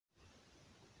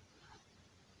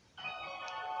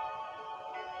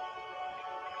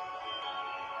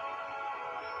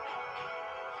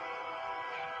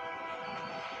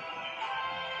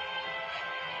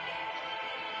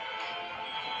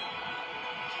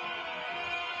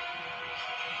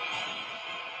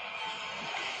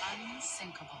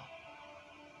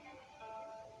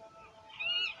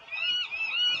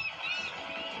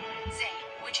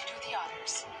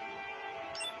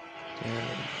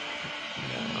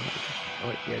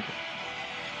Oh, yeah.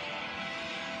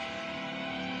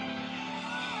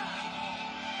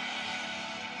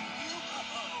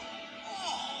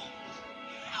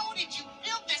 How did you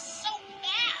build this so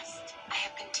fast? I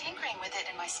have been tinkering with it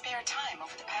in my spare time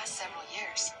over the past several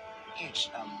years. It's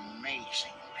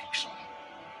amazing, Pixel.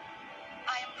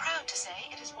 I am proud to say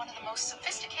it is one of the most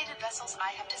sophisticated vessels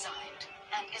I have designed,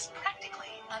 and is practically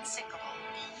unsinkable.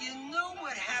 You know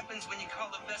what happens when you call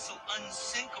a vessel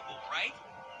unsinkable, right?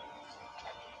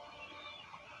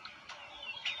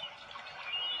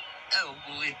 Oh,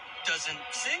 well, it doesn't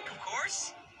sink, of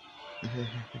course.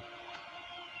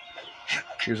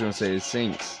 He was gonna say it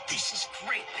sinks. This is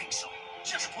great, Pixel.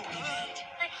 Just what we need.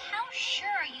 But how sure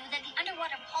are you that the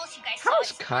underwater pulse you guys How saw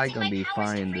is is Kai causing gonna my be powers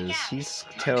to fine freak this? out? He's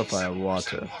terrified of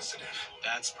water.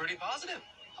 That's pretty positive.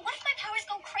 But what if my powers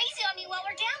go crazy on me while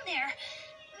we're down there?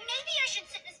 Maybe I should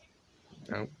sit this.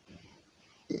 No.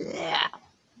 Yeah.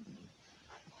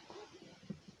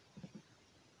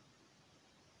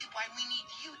 Why we need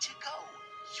you to go.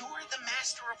 You're the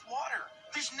master of water.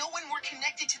 There's no one more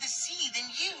connected to the sea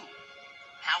than you.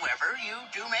 However, you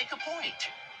do make a point.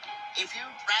 If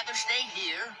you'd rather stay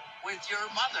here with your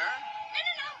mother...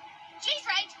 No. She's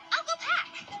right. I'll go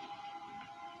pack.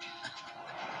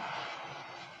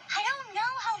 I don't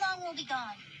know how long we'll be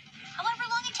gone. However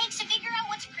long it takes to figure out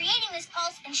what's creating this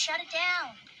pulse and shut it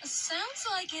down. Sounds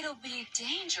like it'll be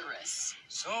dangerous.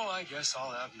 So I guess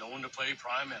I'll have no one to play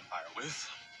Prime Empire with.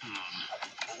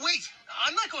 Wait,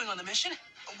 I'm not going on the mission.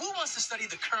 Wu wants to study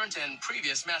the current and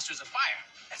previous Masters of Fire.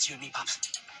 That's you and me, Pops.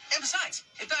 And besides,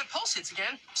 if that pulse hits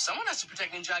again, someone has to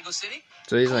protect Ninjago City.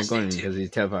 So he's not going because he's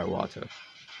terrified of water.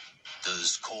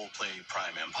 Does Cole play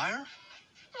Prime Empire?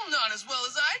 Well, not as well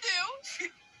as I do.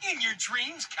 In your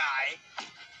dreams, Kai.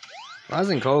 Why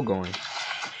isn't Cole going?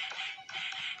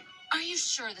 Are you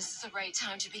sure this is the right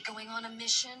time to be going on a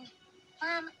mission?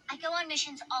 I go on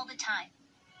missions all the time.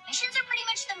 Missions are pretty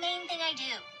much the main thing I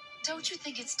do. Don't you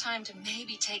think it's time to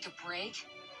maybe take a break?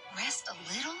 Rest a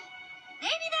little?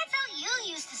 Maybe that's how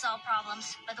you used to solve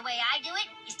problems. But the way I do it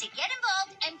is to get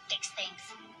involved and fix things.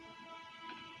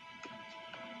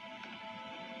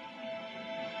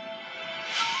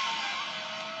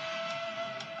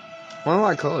 Why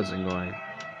my Cole isn't going?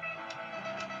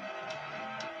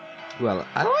 Well,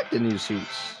 I like the new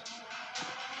suits.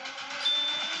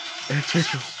 Is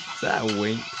that a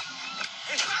wink?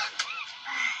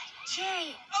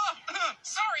 Jay. Oh,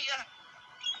 sorry.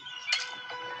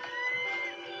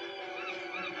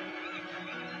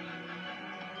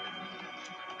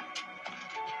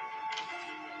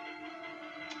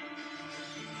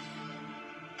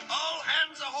 All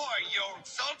hands ahoy, you old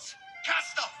salts.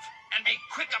 Cast off, and be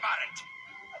quick about it.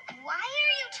 Why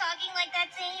are you talking like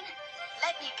that, Zane?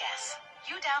 Let me guess.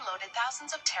 You downloaded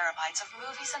thousands of terabytes of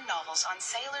movies and novels on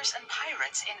sailors and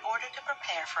pirates in order to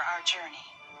prepare for our journey.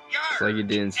 It's like you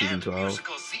did in season 12.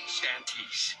 Musical sea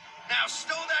shanties. Now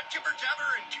stow that jibber jabber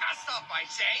and cast off, I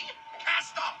say.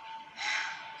 Cast off.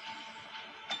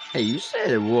 Hey, you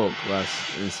said it worked last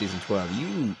in season 12.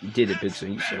 You did it, Pixel.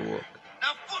 You said it worked.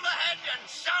 Now full ahead and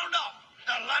sound off.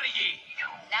 The lot of ye.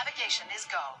 Navigation is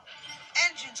go.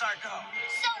 Engines are go.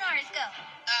 Sonar is go.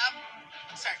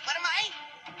 Sorry, what am I?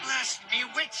 Blast me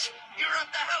wits. You're at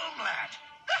the helm, lad.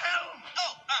 The helm.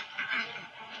 Oh,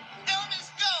 helm is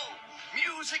go.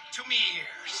 Music to me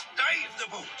ears. Dive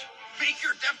the boat. Make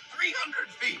your depth 300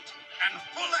 feet. And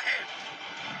full ahead.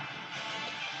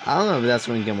 I don't know if that's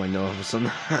going to get my nerves or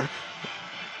not.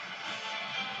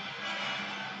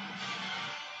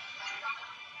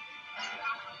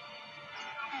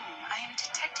 I am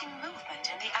detecting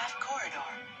movement in the aft corridor.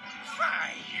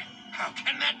 Fine. How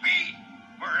can that be?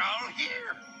 We're all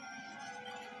here.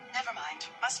 Never mind.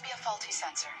 Must be a faulty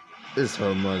sensor. This is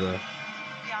her mother.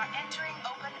 We are entering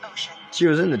open ocean. She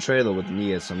was in the trailer with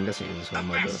Nia, so I'm guessing it was her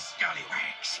mother. Avast,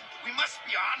 scallywags. We must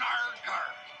be on our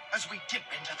guard as we dip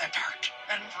into the dark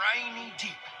and briny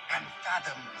deep and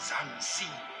fathoms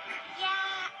unseen.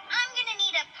 Yeah, I'm gonna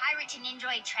need a pirate to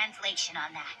Nindroid translation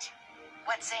on that.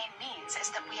 What Zane means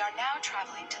is that we are now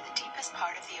traveling to the deepest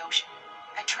part of the ocean.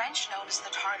 A trench known as the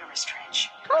Tartarus Trench.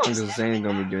 How long is Zane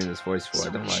going to be doing this voice for? So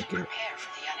I don't we like should it. prepare for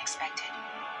the unexpected.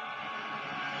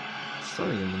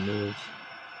 Something in the news.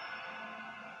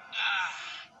 Ah,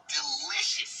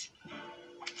 delicious.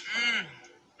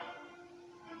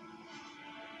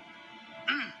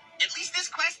 At least this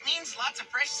quest means lots of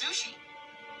fresh sushi.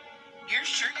 You're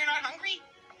sure you're not hungry?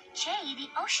 Jay, the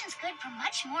ocean's good for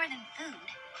much more than food.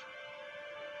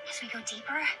 As we go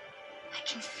deeper, I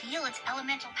can feel its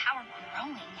elemental power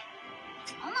growing.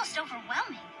 It's almost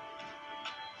overwhelming.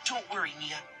 Don't worry,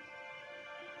 Nia.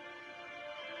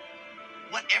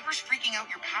 whatever's freaking out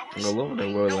your powers, I love their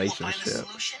I know we'll find the relationship.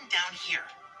 solution down here.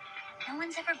 No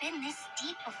one's ever been this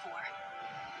deep before.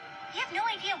 You have no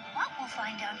idea what we'll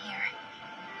find down here.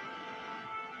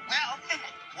 Well,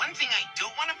 one thing I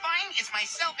don't want to find is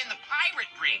myself in the pirate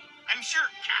brig. I'm sure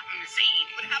Captain Zaid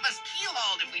would have us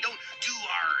keel-hauled if we don't do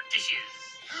our dishes.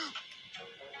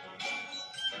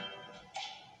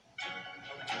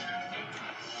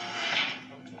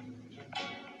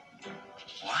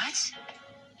 What?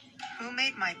 Who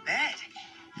made my bed?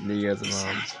 Nia's Is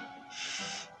mom. that...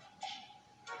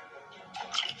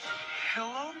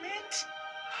 Hello, mint?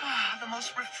 Ah, the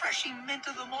most refreshing mint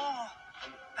of them all.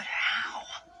 But how?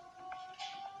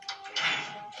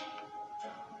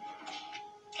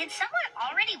 Did someone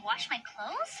already wash my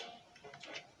clothes?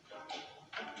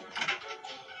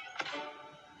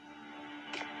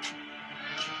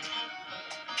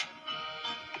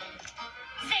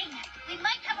 Zane, we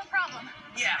might have a problem.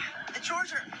 Yeah, the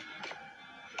chores are...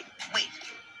 Wait,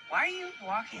 why are you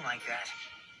walking like that?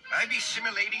 I be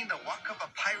simulating the walk of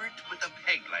a pirate with a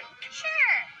peg leg.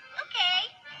 Sure. Okay.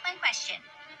 One question.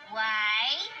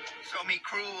 Why? So me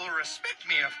crew will respect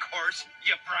me, of course,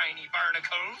 you briny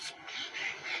barnacles.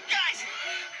 Guys,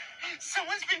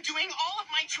 someone's been doing all of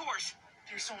my chores.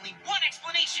 There's only one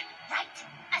explanation. Right.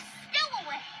 A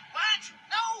stowaway. What?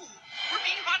 No! We're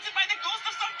being haunted by the ghost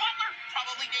of some butler,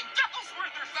 probably named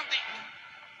Ducklesworth or something.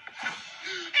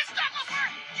 It's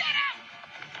Ducklesworth! Get him!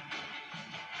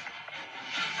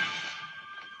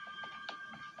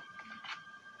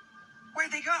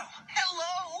 Where'd they go?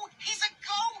 Hello! He's a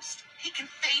ghost! He can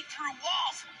fade through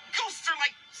walls. Ghosts are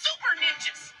like super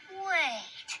ninjas.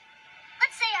 Wait.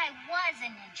 Let's say I was a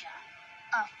ninja.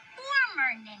 A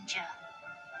former ninja.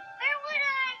 Where would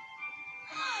I?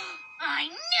 I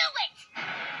knew it!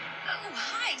 Oh,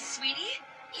 hi, sweetie.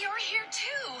 You're here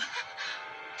too.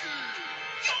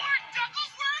 You're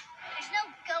Ducklesworth? There's no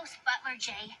ghost butler,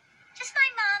 Jay. Just my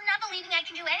mom not believing I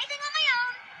can do anything on my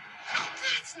own.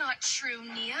 That's not true,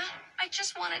 Nia. I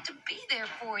just wanted to be there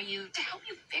for you, to help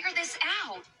you figure this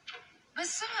out.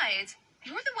 Besides,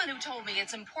 you're the one who told me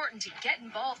it's important to get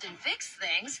involved and fix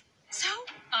things. So,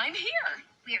 I'm here.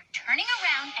 We're turning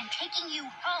around and taking you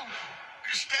home.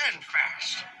 Stand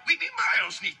fast. We be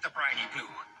miles neath the briny blue.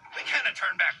 We can't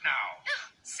turn back now.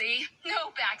 See?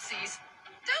 No backsies.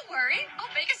 Don't worry, I'll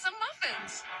bake us some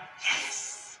muffins.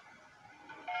 Yes.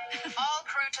 All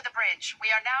crew to the bridge.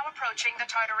 We are now approaching the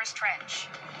Tartarus Trench.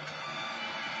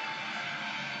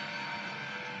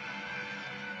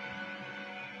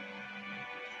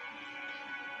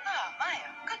 Ah,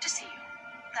 Maya, good to see you.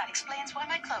 That explains why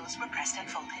my clothes were pressed and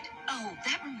folded. Oh,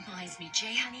 that reminds me,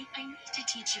 Jay, honey. I need to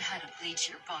teach you how to bleach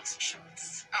your boxer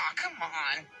shorts. Oh, come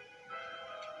on.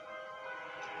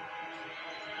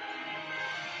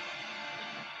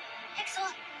 Pixel,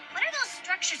 what are those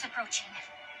structures approaching?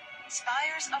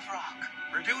 Spires of rock.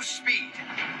 Reduce speed.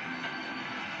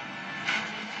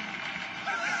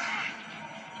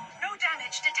 No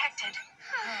damage detected.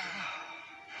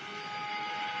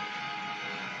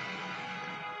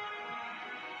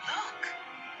 Look.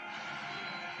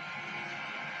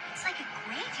 It's like a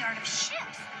graveyard of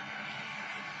ships.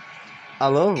 I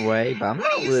love Ray, but I'm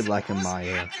What not do you really liking suppose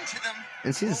Maya. happened to them?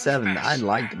 In season 7, I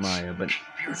liked Maya, but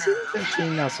in season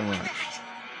 15, not so much. We're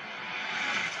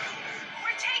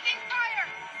taking fire.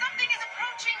 Something is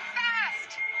approaching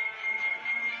fast.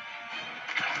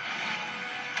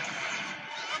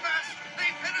 Avast!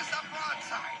 They've hit us up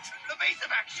broadside.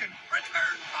 Evasive action.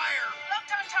 Return fire.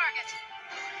 Locked on target.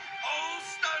 All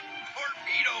stun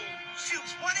torpedo.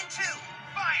 Shoots 1 and 2.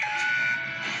 Fire!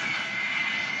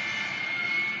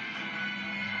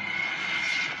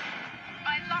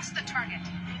 I lost the target.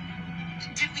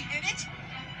 Did we hit it?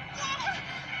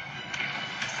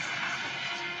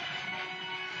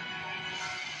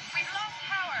 We've lost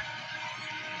power.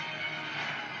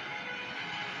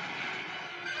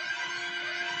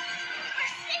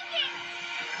 We're sinking!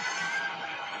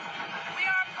 We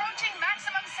are approaching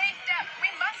maximum safe depth.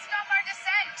 We must stop our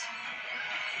descent.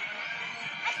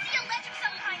 I see a ledge of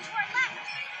some kind to our left.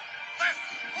 Left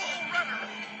full rudder.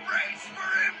 Brace for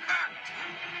impact.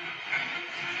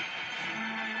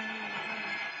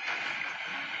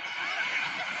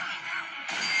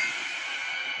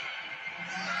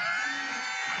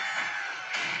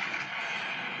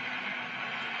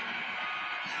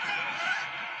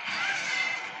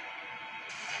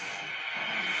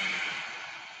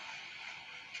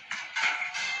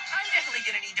 I'm definitely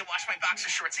gonna need to wash my boxer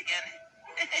shorts again.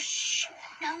 Shh.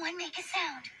 No one make a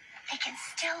sound. They can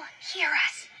still hear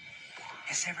us.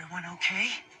 Is everyone okay?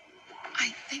 I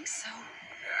think so.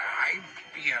 I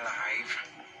be alive.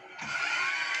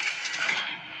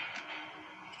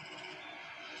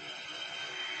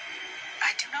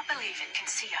 do not believe it can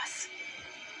see us.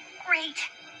 Great.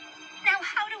 Now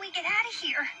how do we get out of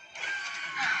here?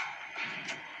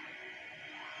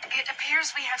 It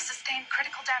appears we have sustained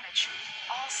critical damage.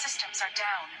 All systems are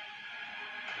down.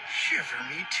 Shiver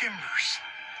me timbers.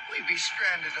 We be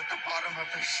stranded at the bottom of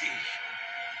the sea.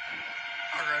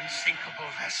 Our unsinkable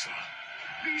vessel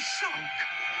be sunk.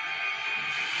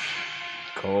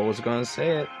 Cole was gonna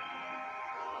say it.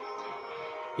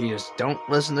 You just don't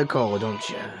listen to Cole, don't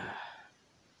you?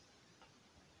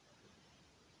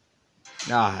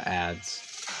 Ah, ads.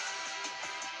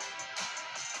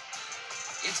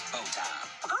 It's bow time.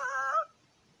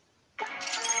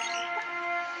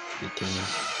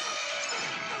 Bikini.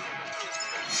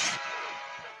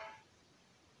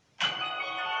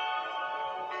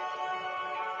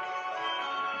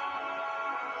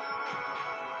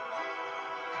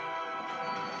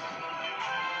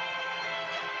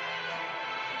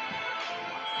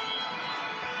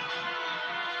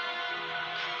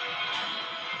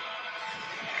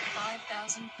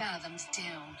 Fathoms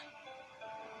down.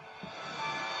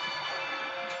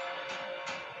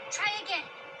 Try again.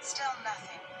 Still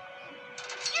nothing.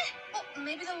 Well,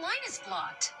 maybe the line is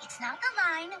blocked. It's not the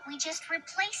line. We just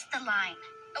replaced the line.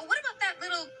 What about that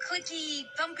little clicky,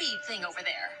 thumpy thing over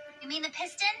there? You mean the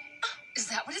piston? Is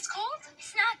that what it's called?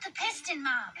 It's not the piston,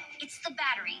 Mom. It's the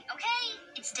battery, okay?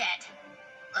 It's dead.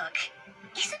 Look,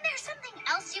 isn't there something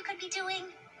else you could be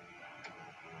doing?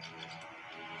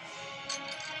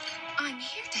 I'm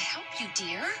here to help you,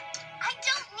 dear. I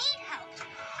don't need help.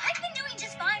 I've been doing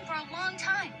just fine for a long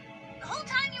time. The whole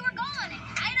time you were gone,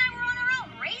 and I were on our own,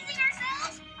 raising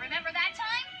ourselves. Remember that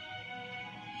time?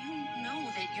 You know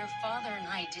that your father and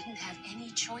I didn't have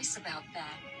any choice about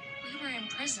that. We were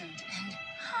imprisoned, and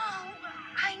Oh,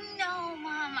 I know,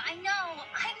 Mom. I know.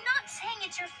 I'm not saying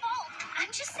it's your fault.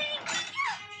 I'm just saying...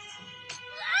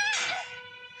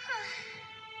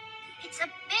 It's a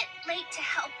bit late to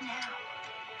help now.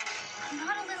 I'm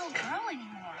not a little girl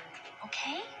anymore,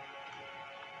 okay?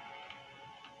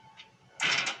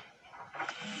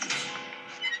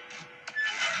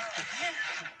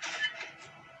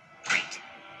 Great.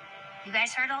 You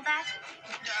guys heard all that?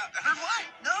 Heard what?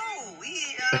 No,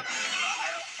 we,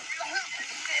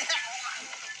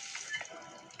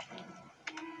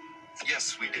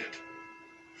 Yes, we did.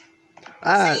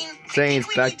 Ah, Zane, I Zane's think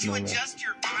we back need to to normal. adjust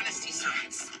your honesty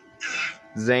circuits.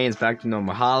 Zane's back to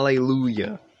normal.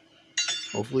 Hallelujah.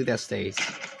 Hopefully that stays.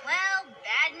 Well,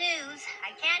 bad news.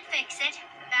 I can't fix it.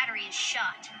 The battery is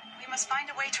shot. We must find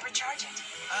a way to recharge it.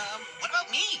 What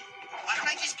about me? Why don't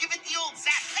I just give it the old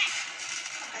zap zap?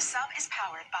 The sub is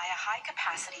powered by a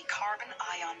high-capacity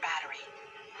carbon-ion battery.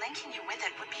 Linking you with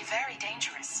it would be very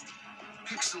dangerous.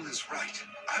 Pixel is right.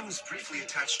 I was briefly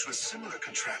attached to a similar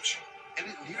contraption, and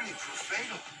it nearly proved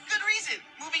fatal. Good reason.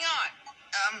 Moving on.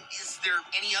 Is there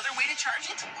any other way to charge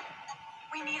it?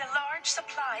 We need a large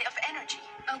supply of energy.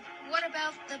 what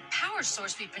about the power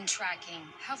source we've been tracking?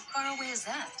 How far away is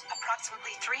that?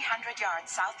 Approximately 300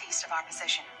 yards southeast of our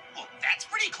position. Well, that's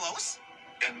pretty close.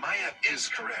 And Maya is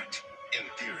correct, in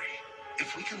theory.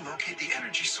 If we can locate the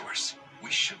energy source,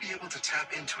 we should be able to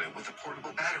tap into it with a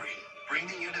portable battery, bring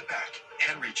the unit back,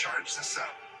 and recharge the sub.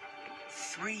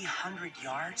 300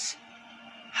 yards?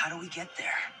 How do we get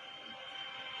there?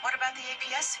 What about the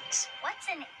APS suits? What's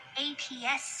an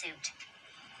APS suit?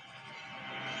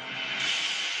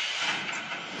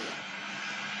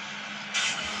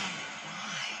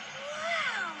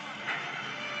 Wow.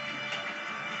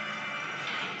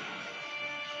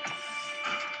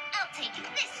 I'll take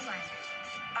this one.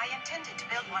 I intended to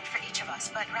build one for each of us,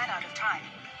 but ran out of time.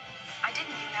 I didn't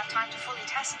even have time to fully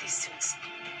test these suits,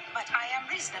 but I am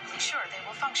reasonably sure they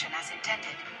will function as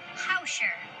intended. How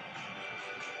sure?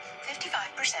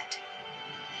 55%.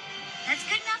 That's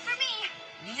good enough for me.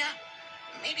 Nia,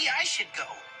 maybe I should go.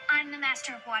 I'm the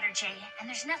master of water, Jay, and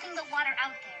there's nothing but water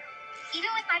out there. Even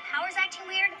with my powers acting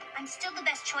weird, I'm still the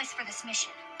best choice for this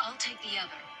mission. I'll take the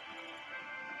other.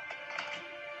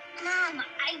 Mom,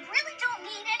 I really don't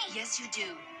need any... Yes, you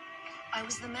do. I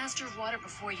was the master of water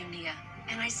before you, Nia,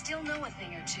 and I still know a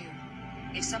thing or two.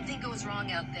 If something goes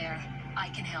wrong out there, I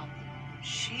can help.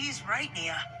 She's right,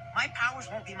 Nia. My powers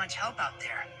won't be much help out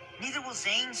there. Neither will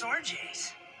Zane's or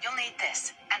Jay's. You'll need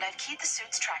this, and I've keyed the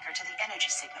suit's tracker to the energy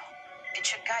signal. It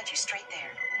should guide you straight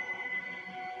there.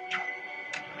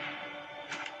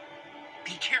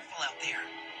 Be careful out there.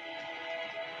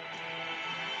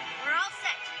 We're all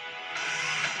set.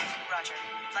 Roger.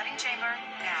 Flooding chamber,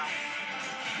 now.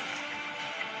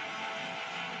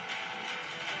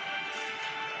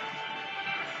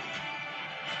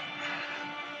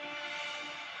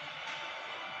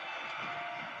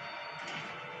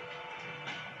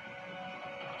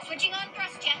 Switching on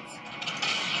thrust jets.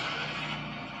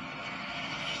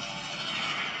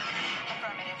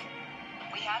 Affirmative.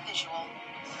 We have visual.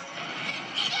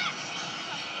 Yeah!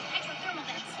 Hydrothermal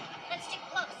vents. Let's stick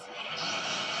close.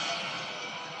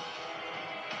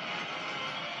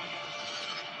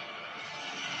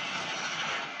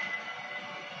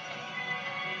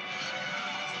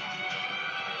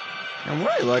 I'm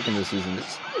really liking this season.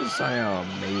 This is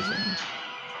amazing.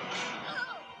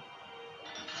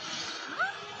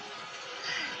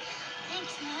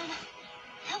 Thanks, Mom.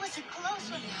 That was a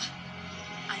close one. Mia,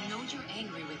 I know you're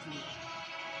angry with me.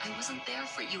 I wasn't there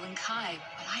for you and Kai,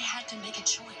 but I had to make a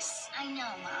choice. I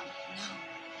know, Mom. No,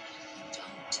 you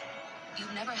don't.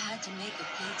 You've never had to make a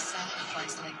big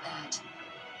sacrifice like that.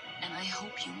 And I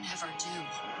hope you never do.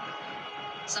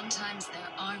 Sometimes there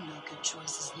are no good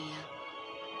choices, Nia.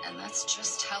 And that's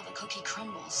just how the cookie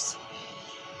crumbles.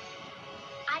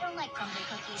 I don't like crumbly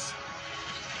cookies.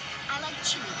 I like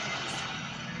chewy cookies.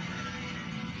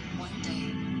 One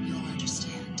day, you'll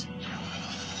understand.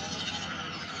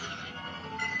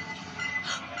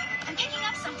 I'm picking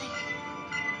up something.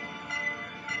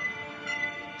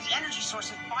 The energy source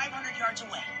is 500 yards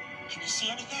away. Can you see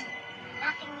anything?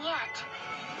 Nothing yet.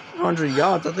 100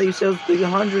 yards? I thought you said it was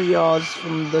 300 yards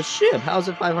from the ship. How's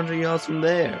it 500 yards from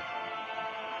there?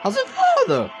 How's it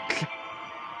farther?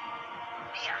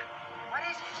 Mia, what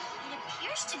is it? It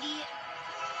appears to be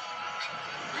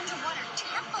an underwater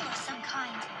temple of some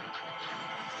kind.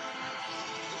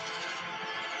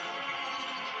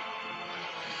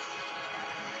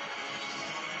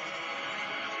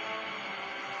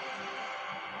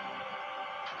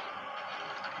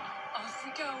 Off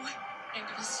we go,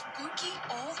 into the spooky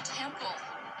old temple.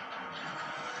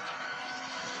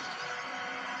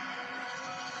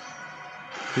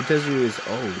 Who tells you it's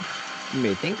old? You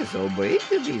may think it's old, but it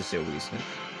could be still recent.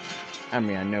 I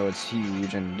mean, I know it's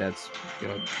huge, and that's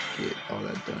gonna get all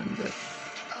that done, but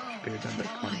compared to the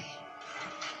point.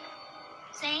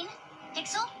 Zane?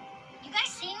 Pixel? You guys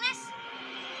seeing this?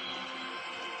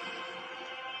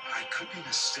 I could be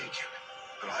mistaken,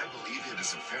 but I believe it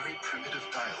is a very primitive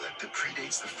dialect that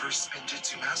predates the first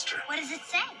Spinjitzu master. What does it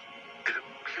say? It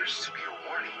appears to be a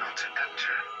warning not to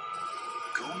enter.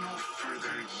 Go no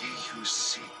further, ye who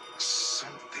seek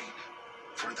something,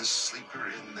 for the sleeper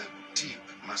in the deep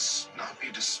must not be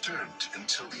disturbed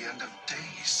until the end of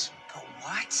days. The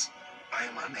what? I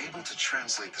am unable to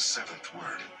translate the seventh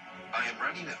word. I am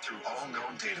running it through all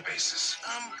known databases.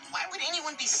 Why would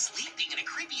anyone be sleeping in a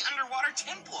creepy underwater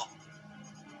temple?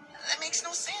 That makes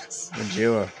no sense.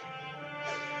 Majua.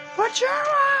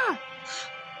 Majua!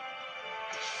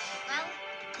 Well,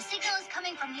 the signal is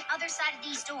coming from the other side of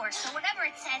these doors, so whatever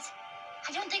it says,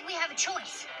 I don't think we have a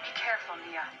choice. Be careful,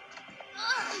 Mia.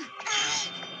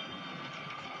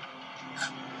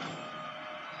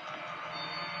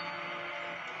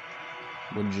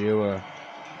 Majua.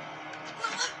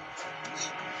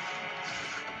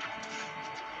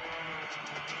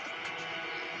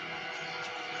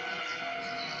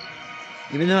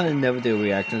 Even though I never did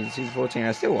reactions to season 14,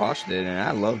 I still watched it and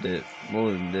I loved it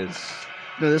more than this.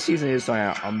 No, this season is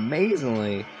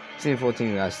amazingly. Season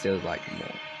 14 I still like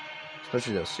more,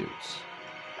 especially those suits.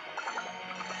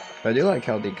 But I do like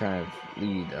how they kind of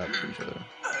lead up to each other.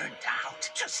 Burned out,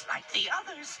 just like the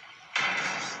others.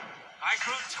 I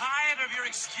grow tired of your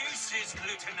excuses,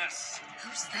 glutinous.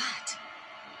 Who's that?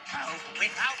 Oh,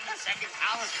 without the second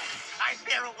talisman, I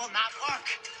fear it will not work.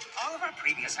 All of our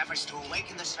previous efforts to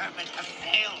awaken the serpent have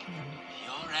failed.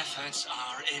 Your efforts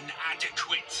are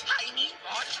inadequate. I need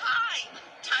more time.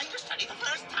 Time to study the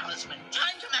first talisman.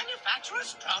 Time to manufacture a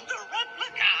stronger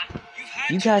replica.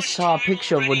 You guys saw a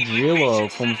picture of Wajira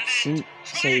from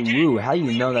Sensei Wu. How do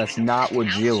you know that's not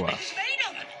Wajira?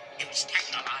 It was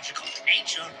technological in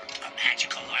nature, or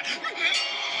magical, or...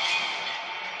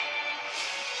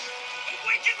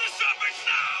 Awaken the serpent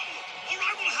now, or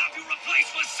I will have you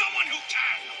replaced with someone who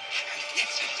can.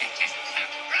 Yes,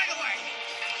 right away.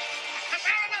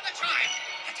 Prepare another trial.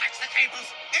 Attach the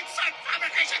cables. Inside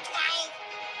fabrication 12.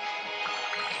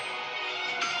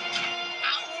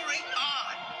 Powering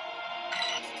on.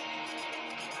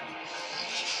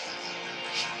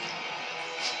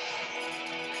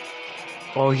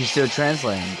 Oh, he's still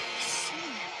translating.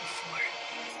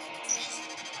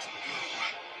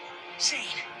 Zane,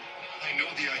 I know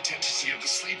the identity of the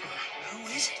sleeper. who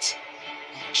is it?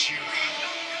 Wajira. No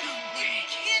way.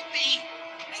 It can't be.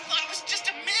 I thought it was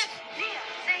just a myth. Mia,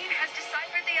 Zane has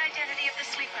deciphered the identity of the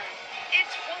sleeper.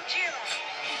 It's Wojira.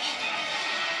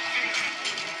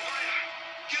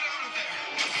 Get out of there!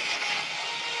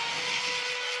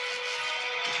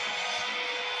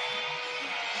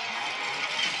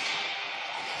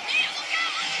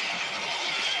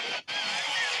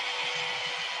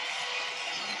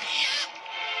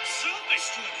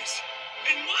 destroyers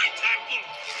in my temple!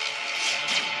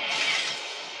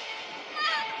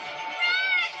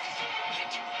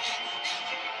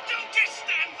 Don't just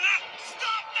stand there!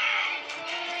 Stop them!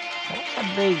 What's that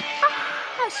big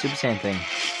Super Saiyan thing?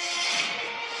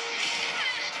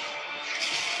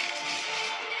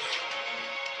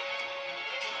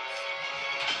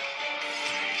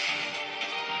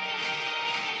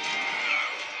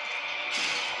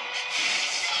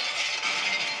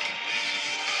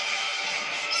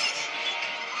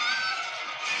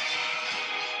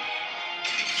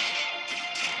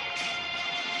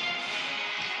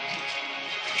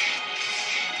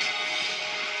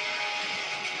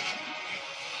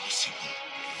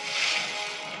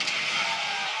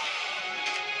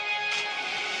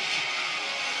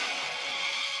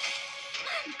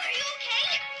 Are you okay?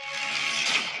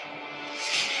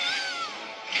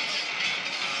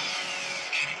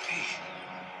 Can it be?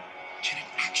 Can it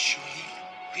actually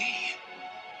be?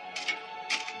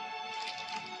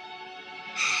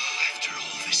 After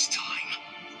all this time,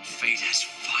 fate has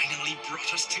finally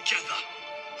brought us together.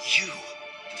 You,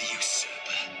 the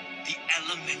usurper, the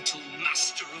elemental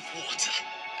master of water,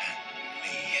 and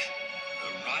me, the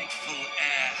rightful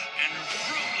heir and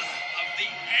ruler of the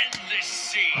endless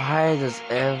sea. Why does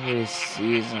every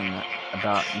season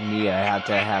about Nia have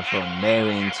to have her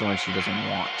marrying someone she doesn't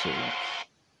want to?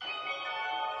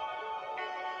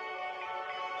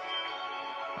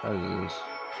 What is this?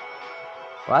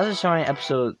 Why is it showing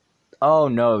episode? Oh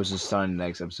no, it was just starting the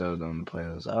next episode on the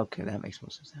playlist. Okay, that makes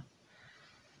more sense now.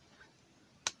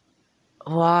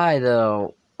 Why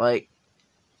though? Like,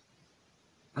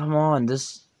 come on,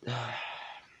 this.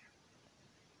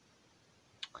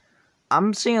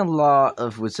 I'm seeing a lot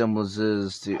of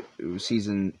resemblances to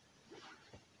season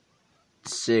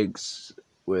 6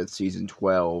 with season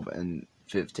 12 and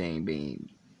 15 being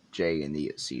Jay and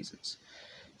Nia's seasons.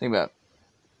 Think about it.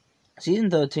 Season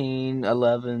 13,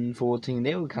 11, 14,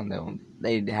 they were kind of,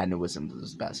 they had no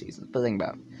resemblances about seasons. But think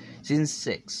about it. Season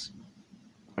 6,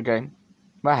 okay?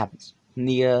 What happens?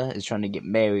 Nia is trying to get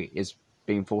married, is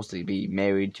being forced to be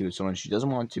married to someone she doesn't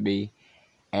want to be,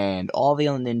 and all the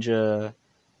other ninja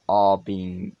are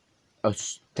being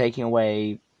taken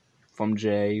away from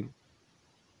Jay,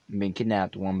 being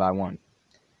kidnapped one by one.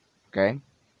 Okay?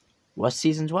 What's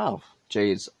season 12?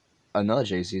 Jay's another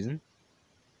Jay season.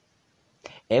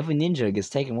 Every ninja gets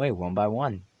taken away one by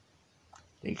one.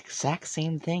 The exact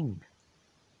same thing.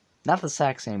 Not the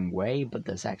exact same way, but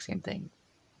the exact same thing.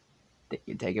 They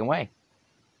get taken away.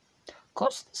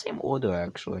 Close to the same order,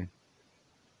 actually.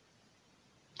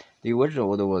 The original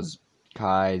order was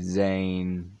Kai,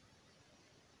 Zane,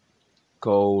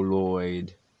 Cole,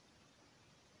 Lloyd,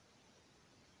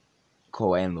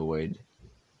 Cole and Lloyd.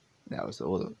 That was the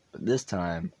order. But this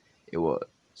time, it was.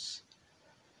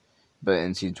 But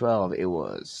in season 12, it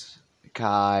was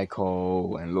Kai,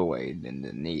 Cole, and Lloyd, and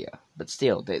then Nia. But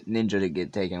still, the ninja did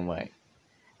get taken away.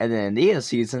 And then Nia's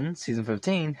season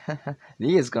 15,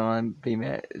 Nia's gone, be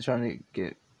trying to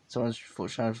get, someone's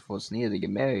trying to force Nia to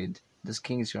get married. This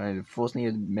king's trying to force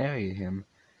Nia to marry him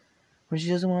when she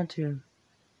doesn't want to.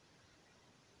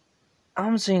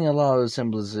 I'm seeing a lot of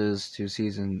resemblances to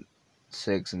season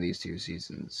 6 in these two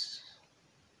seasons.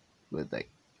 With like,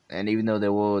 and even though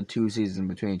there were 2 seasons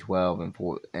between 12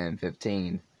 and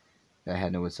 15 that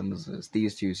had no resemblances,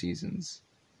 these 2 seasons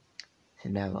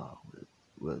had a lot of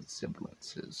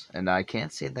resemblances. And I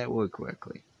can't say that word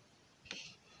correctly.